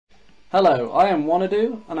Hello, I am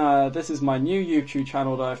Wanado, and this is my new YouTube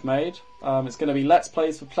channel that I've made. It's going to be Let's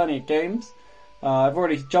Plays for plenty of games. I've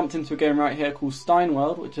already jumped into a game right here called Stein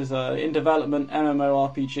World, which is an in-development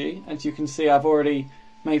MMORPG. As you can see, I've already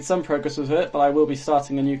made some progress with it, but I will be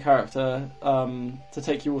starting a new character to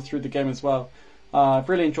take you all through the game as well. I've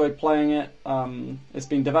really enjoyed playing it. It's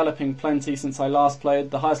been developing plenty since I last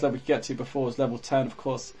played. The highest level you could get to before was level 10, of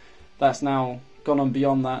course. That's now gone on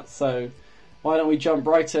beyond that, so why don't we jump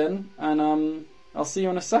right in, and I'll see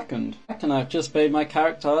you in a second. And I've just made my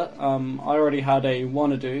character. I already had a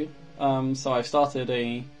Wanado, so I've started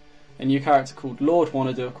a new character called Lord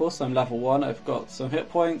Wanado, of course. I'm level 1, I've got some hit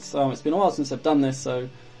points. It's been a while since I've done this, so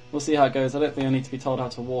we'll see how it goes. I don't think I need to be told how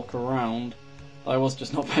to walk around. I was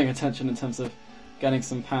just not paying attention in terms of getting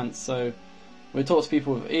some pants, so we talk to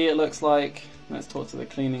people with E, it looks like. Let's talk to the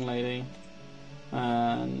cleaning lady.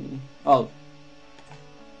 And oh,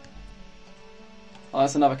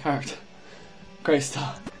 that's another character. Great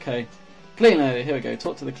start. Okay. Cleaning lady, here we go.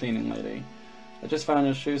 Talk to the cleaning lady. I just found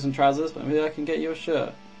your shoes and trousers, but maybe I can get you a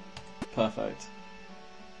shirt. Perfect.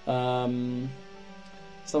 Someone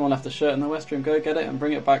left a shirt in the West Room. Go get it and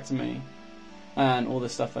bring it back to me. And all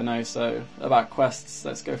this stuff I know. So, about quests,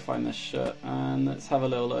 let's go find this shirt. And let's have a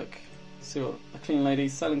little look. See what the cleaning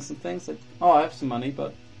lady's selling some things. Oh, I have some money,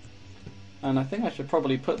 but... And I think I should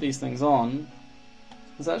probably put these things on.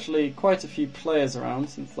 There's actually quite a few players around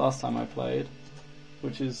since last time I played,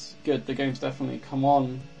 which is good. The game's definitely come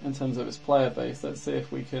on in terms of its player base. Let's see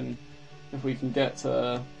if we can get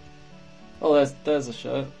to... Oh, there's a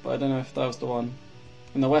shirt, but I don't know if that was the one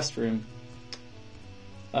in the West Room.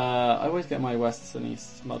 I always get my Wests and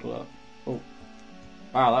Easts muddled up. Oh,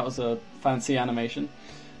 wow, that was a fancy animation.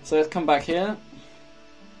 So let's come back here,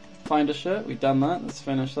 find a shirt. We've done that. Let's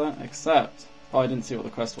finish that. Except, oh, I didn't see what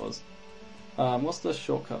the quest was. What's the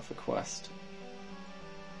shortcut for quest?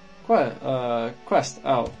 Quest.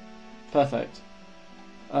 Oh, perfect.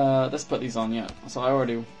 Let's put these on, yeah. So I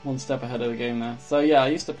already one step ahead of the game there. So yeah, I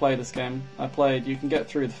used to play this game. You can get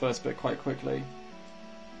through the first bit quite quickly.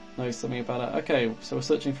 Know something about it. Okay, so we're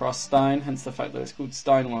searching for our Stein, hence the fact that it's called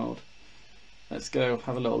Stein World. Let's go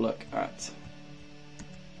have a little look at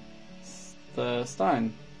the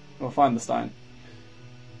Stein. We'll find the Stein.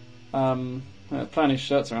 Plenty of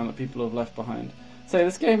shirts around that people have left behind. So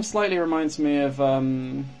this game slightly reminds me of a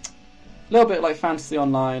little bit like Fantasy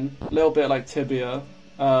Online, a little bit like Tibia.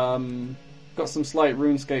 Got some slight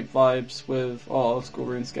RuneScape vibes with old school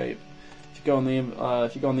RuneScape. If you go on the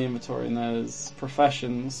inventory, and there's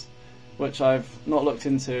professions, which I've not looked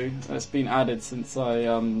into. It's been added since I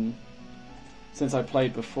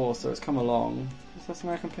played before, so it's come along. Is that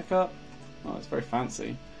something I can pick up? Oh, it's very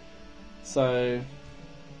fancy. So.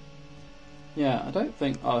 Yeah, I don't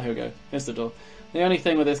think... Oh, here we go. Here's the door. The only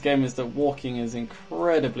thing with this game is that walking is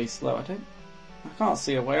incredibly slow. I can't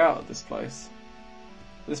see a way out of this place.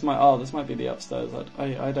 This might be the upstairs.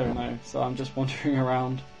 I don't know. So I'm just wandering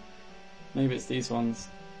around. Maybe it's these ones.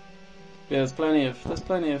 But yeah, there's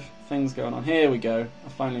plenty of things going on. Here we go. I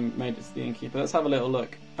finally made it to the innkeeper. Let's have a little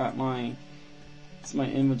look at my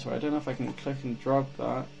inventory. I don't know if I can click and drag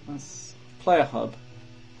that. That's player hub.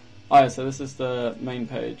 Oh yeah, so this is the main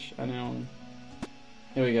page.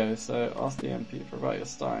 Here we go. So ask the MP about your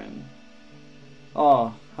Stein.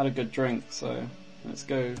 Oh, had a good drink. So let's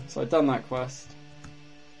go. So I've done that quest.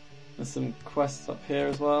 There's some quests up here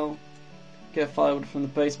as well. Get firewood from the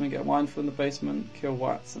basement. Get wine from the basement. Kill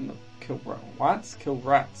rats in the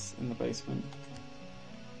basement.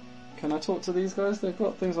 Can I talk to these guys? They've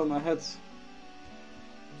got things on their heads.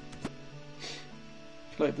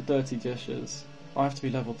 Collect the dirty dishes. I have to be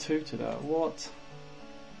level 2 to that. What?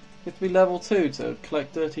 You have to be level 2 to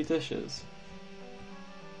collect dirty dishes.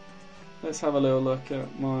 Let's have a little look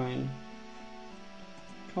at my...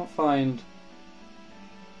 Can't find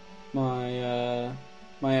my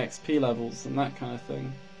XP levels and that kind of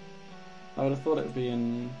thing. I would have thought it would be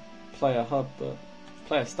in player hub, but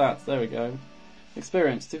player stats, there we go.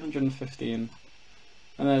 Experience 215.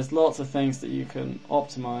 And there's lots of things that you can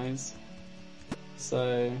optimize.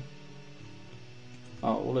 So...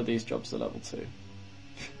 Oh, all of these jobs are level 2.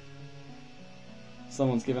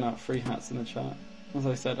 Someone's giving out free hats in the chat. As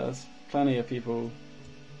I said, there's plenty of people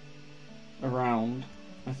around.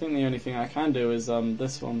 I think the only thing I can do is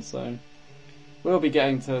this one, so we'll be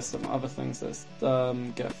getting to some other things. Let's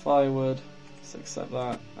get firewood, let's accept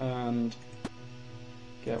that, and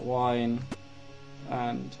get wine,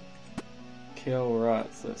 and kill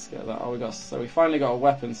rats. Let's get that. Oh, we finally got a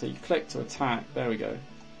weapon, so you click to attack. There we go.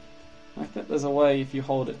 I think there's a way if you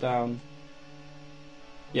hold it down.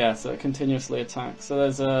 Yeah, so it continuously attacks. So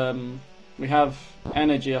there's we have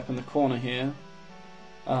energy up in the corner here,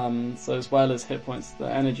 So as well as hit points, the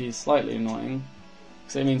energy is slightly annoying.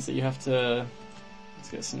 So it means that you have to,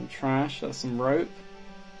 let's get some trash, that's some rope.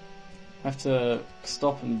 Have to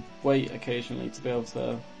stop and wait occasionally to be able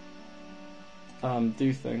to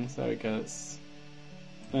do things. There we go.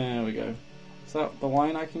 There we go. Is that the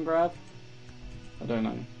wine I can grab? I don't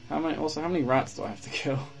know. How many rats do I have to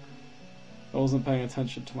kill? I wasn't paying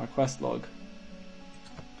attention to my quest log.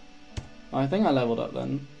 I think I leveled up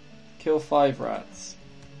then. Kill 5 rats.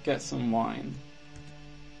 Get some wine.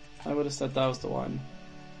 I would have said that was the wine.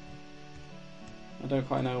 I don't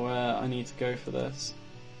quite know where I need to go for this.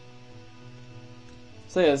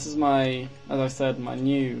 So yeah, this is my, as I said, my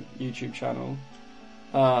new YouTube channel.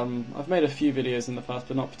 I've made a few videos in the past,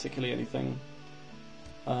 but not particularly anything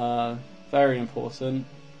very important.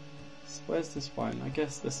 So where's this wine? I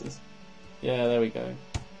guess this is... Yeah, there we go.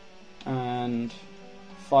 And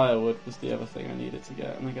firewood was the other thing I needed to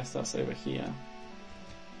get, and I guess that's over here.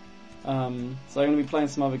 So I'm going to be playing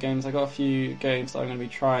some other games. I got a few games that I'm going to be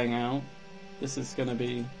trying out. This is going to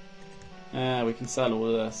be... we can sell all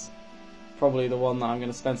of this. Probably the one that I'm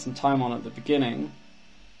going to spend some time on at the beginning.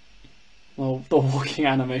 Well, the walking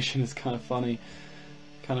animation is kind of funny.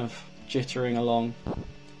 Kind of jittering along.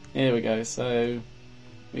 Here we go, so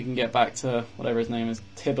we can get back to whatever his name is,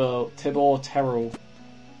 Tibor Terrell.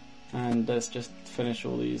 And let's just finish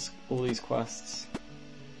all these quests.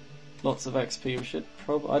 Lots of XP. We should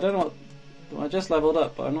probably... I don't know what... I just leveled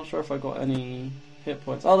up, but I'm not sure if I got any hit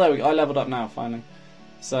points. Oh, there we go. I leveled up now, finally.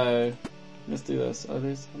 So, let's do this. Oh,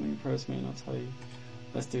 there's something pros me, and I'll tell you.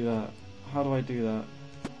 Let's do that. How do I do that?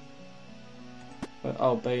 But,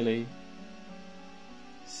 oh, Bailey.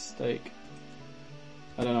 Steak.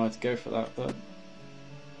 I don't know where to go for that, but...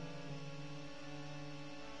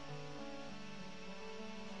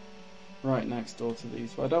 Right next door to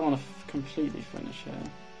these. Well, I don't want to completely finish here.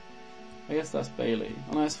 I guess that's Bailey.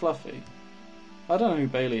 Oh no, it's Fluffy. I don't know who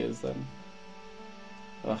Bailey is then.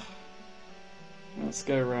 Ugh. Let's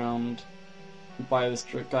go around and buy this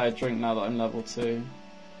guy a drink now that I'm level 2.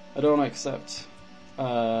 I don't want to accept...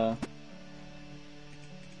 I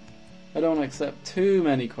don't want to accept too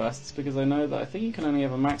many quests because I know that I think you can only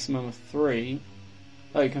have a maximum of 3.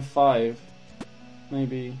 Oh, you can 5.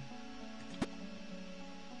 Maybe...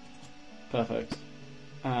 Perfect.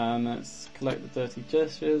 And let's collect the dirty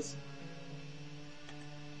dishes.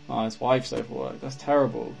 Oh, his wife's overworked. That's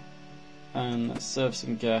terrible. And let's serve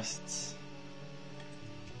some guests.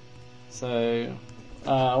 So,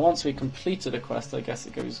 once we completed a quest, I guess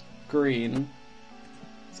it goes green.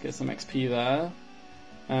 Let's get some XP there.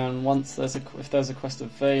 And once if there's a quest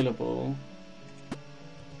available,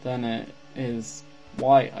 then it is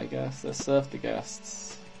white, I guess. Let's serve the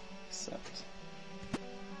guests. Accept.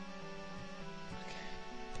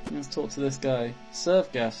 Let's talk to this guy.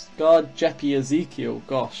 Serve guest. Guard Jeppy Ezekiel.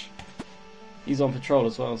 Gosh. He's on patrol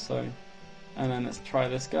as well, so... And then let's try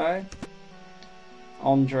this guy.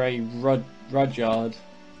 Andre Rudyard.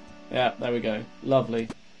 Yeah, there we go. Lovely.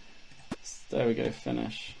 There we go,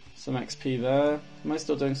 finish. Some XP there. Am I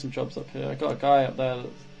still doing some jobs up here? I got a guy up there.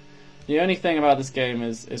 The only thing about this game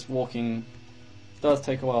is walking. It does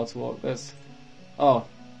take a while to walk. There's... Oh.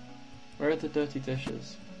 Where are the dirty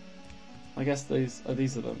dishes? I guess these are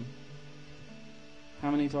them.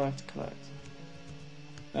 How many do I have to collect?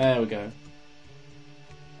 There we go.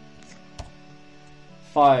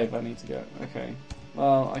 5 I need to get. Okay.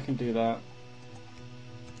 Well, I can do that.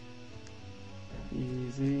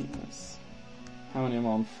 Easy. How many am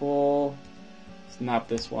I on? 4. Let's nab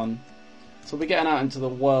this one. So we'll be getting out into the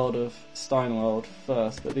world of Stein World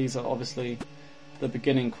first, but these are obviously the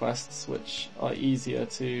beginning quests, which are easier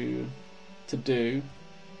to do.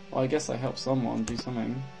 Well, I guess I helped someone do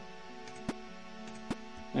something.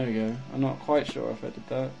 There we go. I'm not quite sure if I did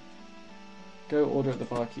that. Go order at the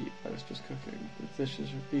barkeep. I was just cooking. The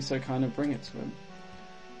dishes would be so kind of bring it to him.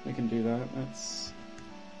 We can do that. Let's...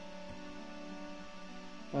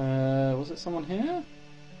 was it someone here?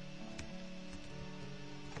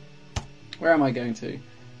 Where am I going to?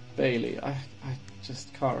 Bailey. I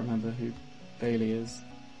just can't remember who Bailey is.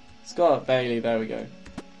 Scott Bailey. There we go.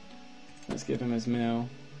 Let's give him his meal.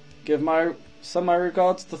 Give my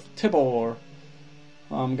regards to Tibor.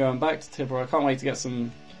 I'm going back to Tibor. I can't wait to get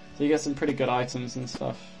some... So you get some pretty good items and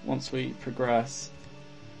stuff once we progress.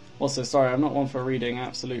 Also, sorry, I'm not one for reading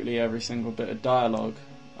absolutely every single bit of dialogue.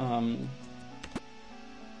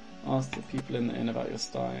 Ask the people in the inn about your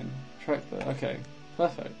Stein. Track the... Okay,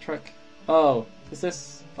 perfect. Track... Oh, is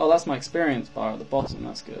this... Oh, that's my experience bar at the bottom.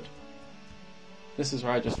 That's good. This is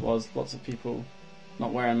where I just was. Lots of people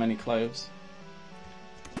not wearing many clothes.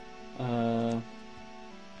 Let's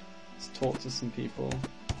talk to some people.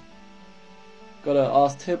 Gotta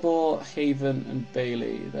ask Tibor, Haven, and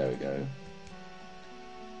Bailey. There we go.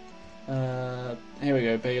 Here we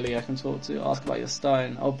go, Bailey. I can talk to. Ask about your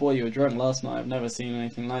Stein. Oh boy, you were drunk last night. I've never seen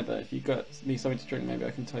anything like that. If you got me something to drink, maybe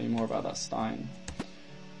I can tell you more about that Stein.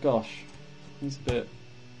 Gosh, he's a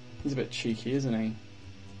bit cheeky, isn't he?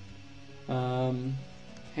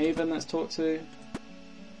 Haven, let's talk to.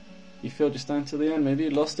 You filled your Stein to the end. Maybe you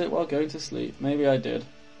lost it while going to sleep. Maybe I did.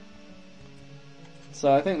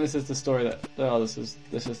 So I think this is the story that this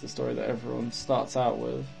is the story that everyone starts out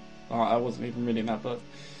with. Oh, I wasn't even reading that, but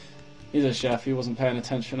he's a chef. He wasn't paying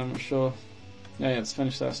attention, I'm sure. Yeah, let's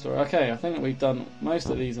finish that story. Okay, I think we've done most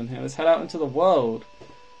of these in here. Let's head out into the world.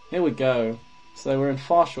 Here we go. So we're in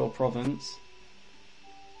Farshore Province.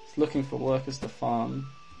 It's looking for workers to farm.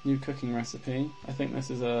 New cooking recipe. I think this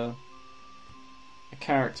is a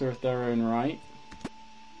character of their own right.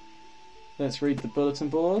 Let's read the bulletin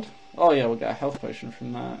board. Oh yeah, we'll get a health potion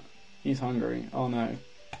from that. He's hungry. Oh no.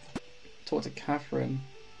 Talk to Catherine.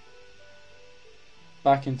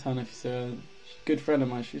 Back in town if you say. Good friend of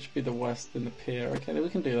mine. She should be the West in the pier. Okay, we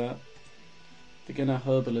can do that. Beginner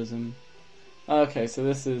herbalism. Okay, so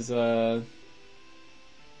this is the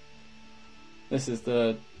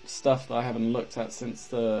stuff that I haven't looked at since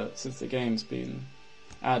the game's been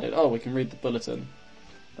added. Oh, we can read the bulletin.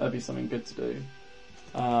 That'd be something good to do.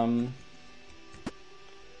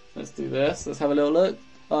 Let's do this. Let's have a little look.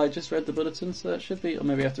 Oh, I just read the bulletin, so that should be... Or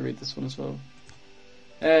maybe I have to read this one as well.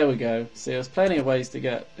 There we go. See, there's plenty of ways to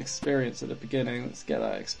get experience at the beginning. Let's get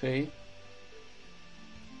that XP.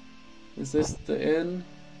 Is this the inn?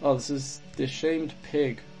 Oh, this is the Shamed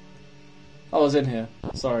Pig. Oh, I was in here.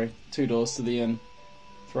 Sorry. 2 doors to the inn.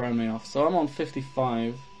 Throwing me off. So I'm on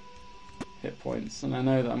 55 hit points, and I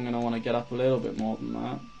know that I'm going to want to get up a little bit more than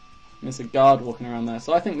that. And there's a guard walking around there.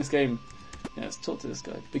 So I think this game... Yeah, let's talk to this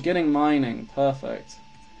guy. Beginning mining. Perfect.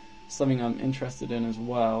 Something I'm interested in as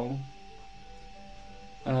well.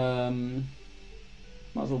 Might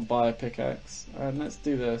as well buy a pickaxe. Alright, let's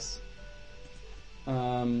do this.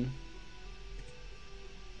 How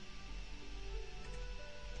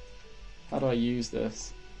do I use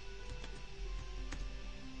this?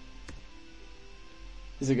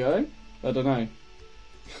 Is it going? I don't know.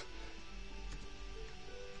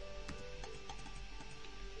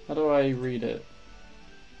 How do I read it?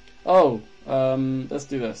 Oh, let's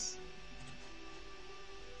do this.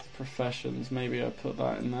 Professions, maybe I put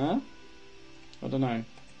that in there. I don't know.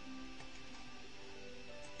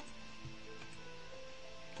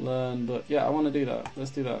 Learn, but yeah, I want to do that.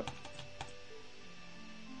 Let's do that.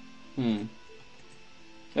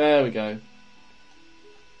 There we go.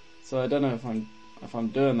 So I don't know if I'm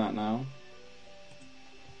doing that now.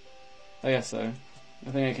 I guess so.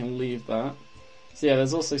 I think I can leave that. So yeah,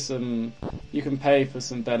 there's also some... You can pay for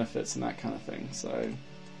some benefits and that kind of thing, so...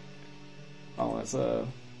 Oh, that's a...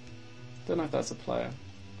 Don't know if that's a player.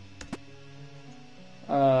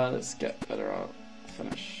 Let's get better out.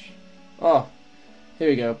 Finish. Oh! Here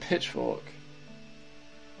we go, pitchfork.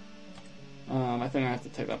 I think I have to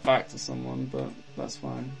take that back to someone, but that's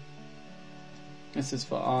fine. This is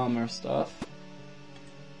for armor stuff.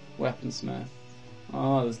 Weaponsmith.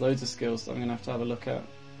 Oh, there's loads of skills that I'm going to have a look at.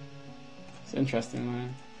 It's interesting though.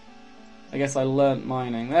 I guess I learnt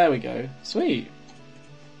mining. There we go. Sweet!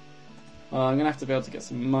 Well, I'm going to have to be able to get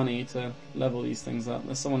some money to level these things up.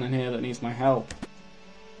 There's someone in here that needs my help.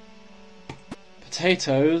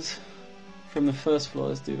 Potatoes from the first floor.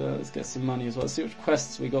 Let's do that. Let's get some money as well. Let's see which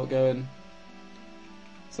quests we got going.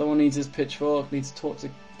 Someone needs his pitchfork. Needs to talk to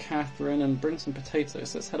Catherine and bring some potatoes.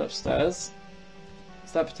 So let's head upstairs.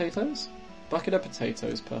 Is that potatoes? Bucket of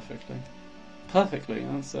potatoes. Perfectly. Perfectly.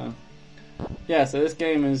 That's yeah, so this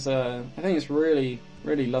game is, I think it's really,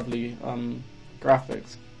 really lovely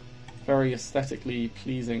graphics. Very aesthetically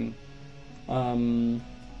pleasing. The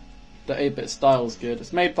 8-bit style is good.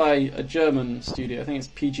 It's made by a German studio. I think it's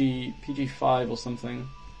PG5 or something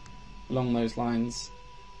along those lines.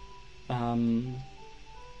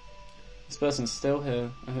 This person's still here.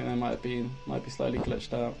 I think they might be slightly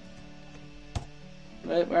glitched out.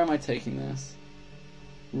 Where am I taking this?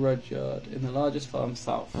 Rudyard in the largest farm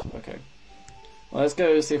south. Okay. Well, let's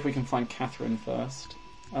go see if we can find Catherine first.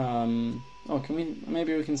 Oh, can we?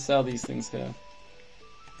 Maybe we can sell these things here.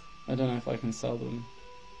 I don't know if I can sell them.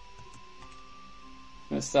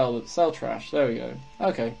 Let's sell trash. There we go.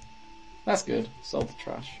 Okay, that's good. Sold the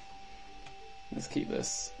trash. Let's keep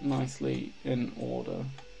this nicely in order.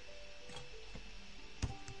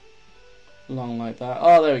 Along like that.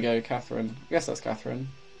 Oh, there we go, Catherine. I guess that's Catherine.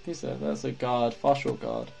 Who's that? That's a guard, Farshore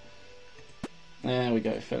guard. There we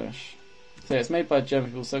go. Finish. So yeah, it's made by German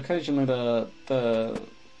people, so occasionally the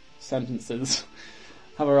sentences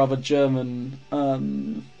have a rather German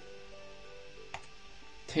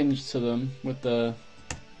tinge to them with the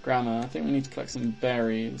grammar. I think we need to collect some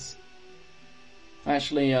berries. I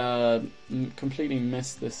actually completely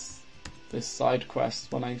missed this side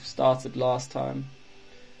quest when I started last time,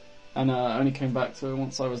 and I only came back to it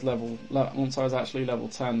once I was actually level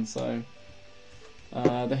 10. So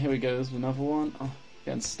then here we go. There's another one. Oh,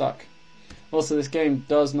 getting stuck. Also, this game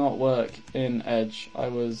does not work in Edge.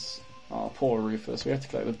 Poor Rufus. We have to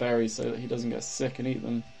collect the berries so that he doesn't get sick and eat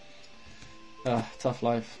them. Tough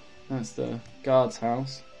life. That's the guard's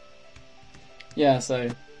house. Yeah, so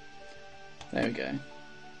there we go.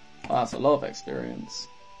 Wow, that's a lot of experience.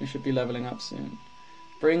 We should be leveling up soon.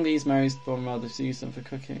 Bring these berries to my mother to use them for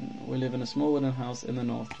cooking. We live in a small wooden house in the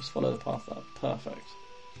north. Just follow the path up. Perfect.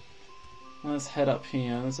 Let's head up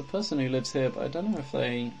here. There's a person who lives here, but I don't know if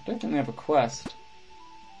I don't think they have a quest.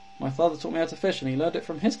 My father taught me how to fish, and he learned it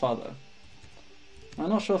from his father. I'm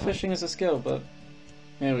not sure fishing is a skill, but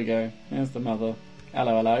here we go. Here's the mother.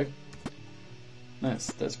 Hello, hello.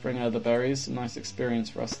 Let's bring her the berries. A nice experience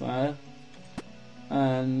for us there.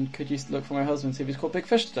 And could you look for my husband, see if he's caught big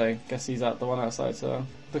fish today? Guess he's at the one outside. So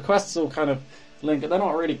the quests all kind of link. They're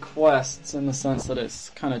not really quests in the sense that it's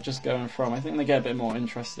kind of just going from. I think they get a bit more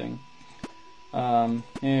interesting.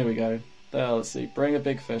 Here we go. There, let's see. Bring a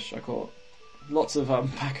big fish. I caught lots of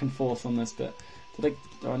back and forth on this bit. Do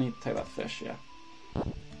I need to take that fish? Yeah.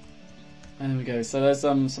 There we go. So there's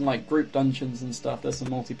some like group dungeons and stuff. There's some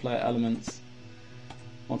multiplayer elements.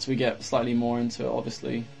 Once we get slightly more into it,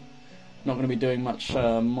 obviously. Not going to be doing much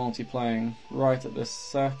multiplaying right at this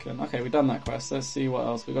second. Okay, we've done that quest. Let's see what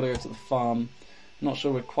else. We've got to go to the farm. I'm not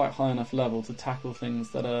sure we're quite high enough level to tackle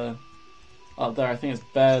things that are up there. I think it's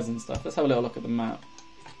bears and stuff. Let's have a little look at the map.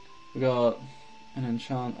 We've got an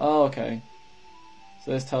enchant. Oh, okay.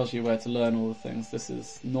 So this tells you where to learn all the things. This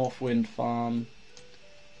is Northwind Farm.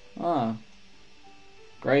 Ah.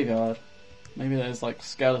 Graveyard. Maybe there's like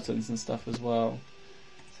skeletons and stuff as well.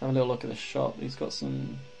 Let's have a little look at the shop. He's got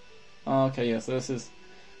some... Oh, okay, yeah, so this is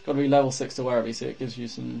got to be level 6 to wear it, so it gives you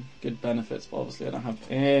some good benefits, but obviously I don't have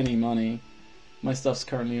any money. My stuff's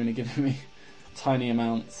currently only giving me tiny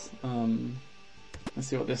amounts. Let's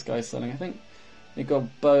see what this guy's selling. I think they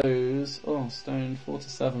got bows. Oh, stone 4 to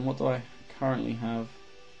 7. What do I currently have?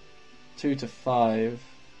 2 to 5.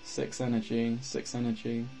 6 energy. 6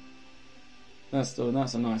 energy. That's a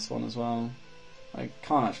nice one as well. I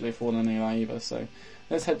can't actually afford any of that either, so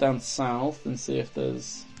let's head down south and see if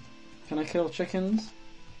there's... Can I kill chickens?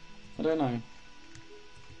 I don't know.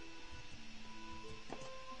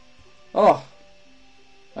 Oh!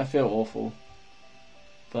 I feel awful.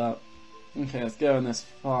 But, okay, let's go on this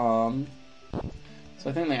farm. So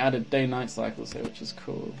I think they added day-night cycles here, which is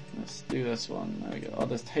cool. Let's do this one. There we go. Oh,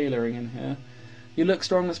 there's tailoring in here. You look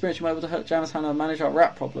strong and spiritual, able to help Janice Hannah manage our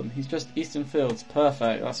rat problem. He's just Eastern Fields.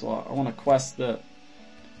 Perfect. That's what I want. A quest that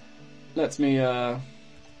lets me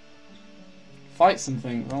fight some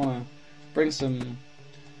things. I want to bring some...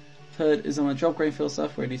 Third is on a job grain field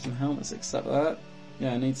stuff where I need some help. Let's accept that.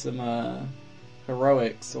 Yeah, I need some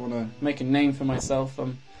heroics. I want to make a name for myself.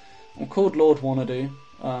 I'm called Lord Wanado.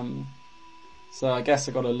 So I guess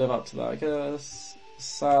I got to live up to that. I guess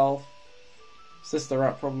south. Is this the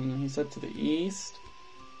rat problem? He said to the east.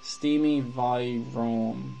 Steamy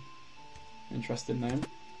Virom. Interesting name.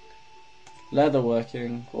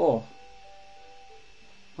 Leatherworking. Oh.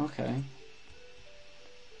 Okay.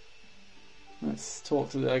 Let's talk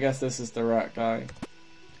to I guess this is the rat guy.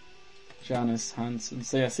 Janice Hansen.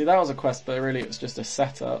 So yeah, see that was a quest, but really it was just a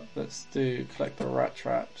setup. Let's collect the rat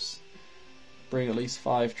traps. Bring at least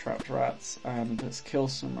 5 trapped rats, and let's kill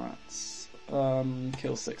some rats.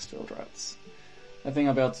 Kill 6 field rats. I think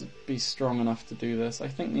I'll be able to be strong enough to do this. I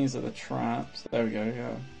think these are the traps. There we go,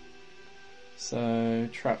 yeah. So,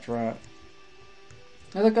 trapped rat.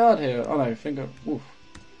 There's a guard here. Oh no, finger. Oof.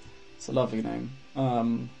 It's a lovely name.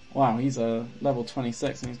 Wow, he's a level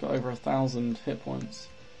 26 and he's got over 1,000 hit points.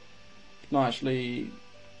 Not actually.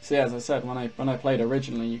 See, as I said, when I played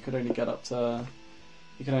originally, you could only get up to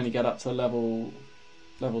level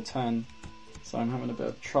 10. So I'm having a bit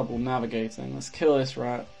of trouble navigating. Let's kill this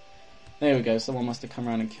rat. There we go. Someone must have come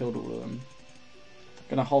around and killed all of them. I'm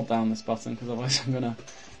gonna hold down this button because otherwise I'm gonna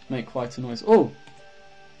make quite a noise. Oh,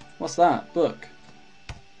 what's that? Book.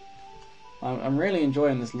 I'm really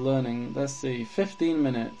enjoying this learning. Let's see, 15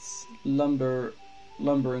 minutes. Lumbering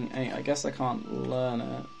 8. I guess I can't learn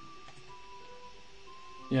it.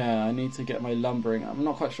 Yeah, I need to get my lumbering. I'm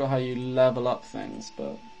not quite sure how you level up things,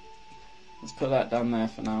 but let's put that down there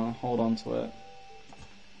for now. Hold on to it.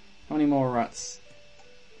 How many more rats?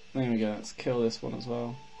 There we go. Let's kill this one as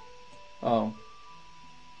well. Oh,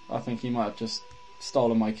 I think he might have just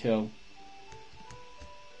stolen my kill.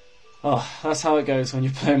 Oh, that's how it goes when you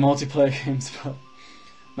play multiplayer games, but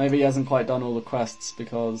maybe he hasn't quite done all the quests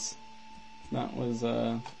because that was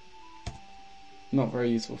not very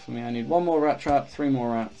useful for me. I need 1 more rat trap, 3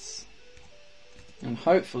 more rats, and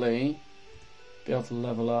hopefully be able to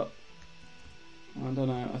level up. I don't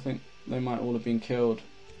know, I think they might all have been killed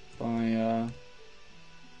by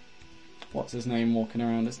what's his name walking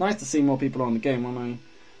around. It's nice to see more people on the game. When I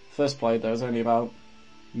first played there was only about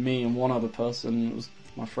me and one other person. It was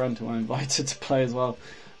my friend who I invited to play as well,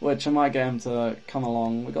 which I might get him to come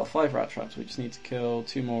along. We've got 5 rat traps, we just need to kill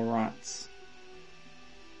 2 more rats.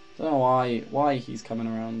 Don't know why he's coming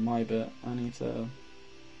around my bit. I need to...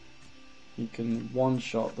 He can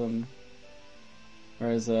one-shot them.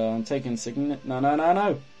 Whereas I'm taking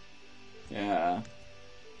No! Yeah.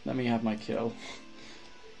 Let me have my kill.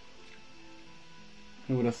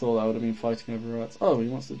 Who would have thought that would have been fighting over rats? Oh, he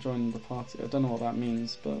wants to join the party. I don't know what that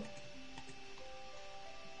means, but...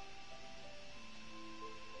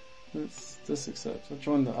 Let's just accept. I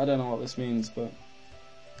don't know what this means, but...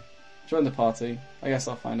 Join the party. I guess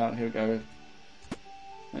I'll find out. Here we go.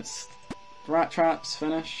 Let's... Rat traps,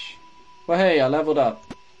 finish. Well, hey, I leveled up.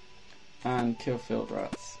 And kill field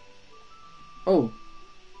rats. Oh!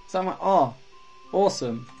 Is that my... Oh!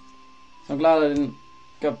 Awesome! So I'm glad I didn't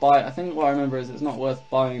go buy... I think what I remember is it's not worth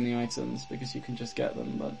buying the items because you can just get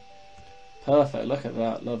them, but... Perfect, look at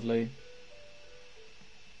that, lovely.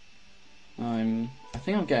 I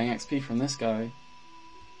think I'm getting XP from this guy.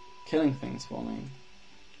 Killing things for me.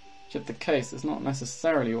 Which, if the case, is not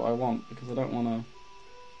necessarily what I want because I don't want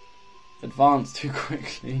to advance too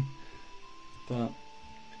quickly. But...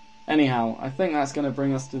 Anyhow, I think that's going to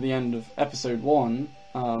bring us to the end of episode 1.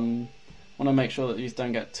 Want to make sure that these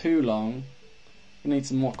don't get too long. We need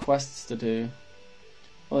some more quests to do.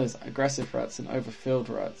 Oh, there's aggressive rats and overfilled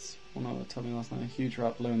rats. One other told me last night, a huge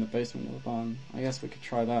rat below in the basement of the barn. I guess we could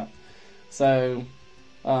try that. So,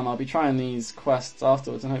 I'll be trying these quests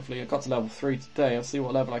afterwards, and hopefully I got to level 3 today. I'll see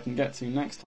what level I can get to next time.